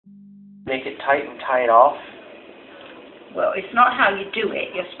make it tight and tie it off? Well, it's not how you do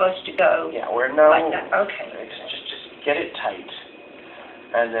it. You're supposed to go Yeah, we're no. like that. Okay. Just get it tight,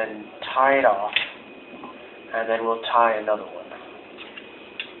 and then tie it off, and then we'll tie another one.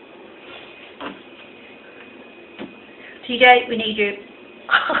 TJ, we need you.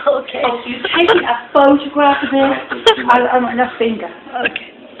 Okay. Oh, you're taking a photograph of it? I want enough finger. Okay.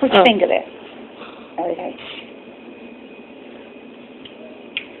 Put your finger there. Okay.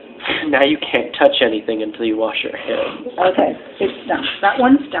 Now you can't touch anything until you wash your hands. Okay, it's done. That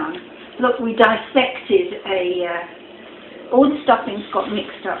one's done. Look, we dissected all the stuffings got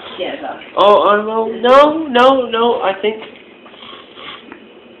mixed up together. Oh, no, I think...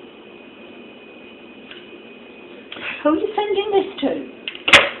 Who are you sending this to?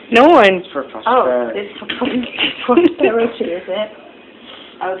 No one. For Oh, prosperity. it's for prosperity, is it?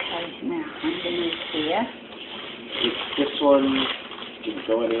 Okay, now, underneath here. This one didn't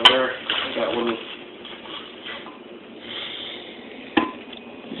go anywhere. I got one.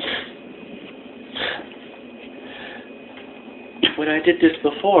 When I did this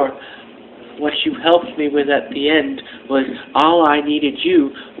before, what you helped me with at the end was all I needed you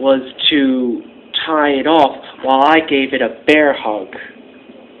was to tie it off while I gave it a bear hug.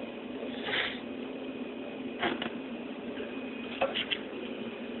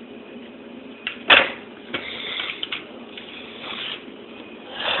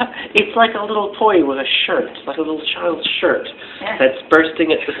 It's like a little toy with a shirt, like a little child's shirt that's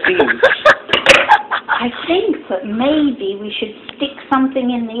bursting at the seams. I think that maybe we should stick something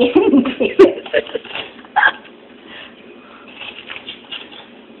in the end here.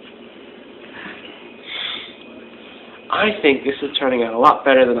 I think this is turning out a lot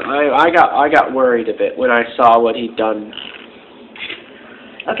better than I got worried a bit when I saw what he'd done.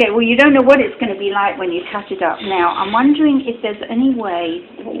 Okay, well, you don't know what it's going to be like when you cut it up. Now, I'm wondering if there's any way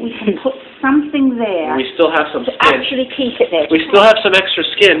we can put something there We still have some to skin. actually keep it there. We still have some extra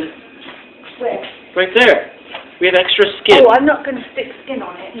skin. Where? Right there. We have extra skin. Oh, I'm not going to stick skin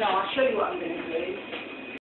on it. No, I'll show you what I'm going to do.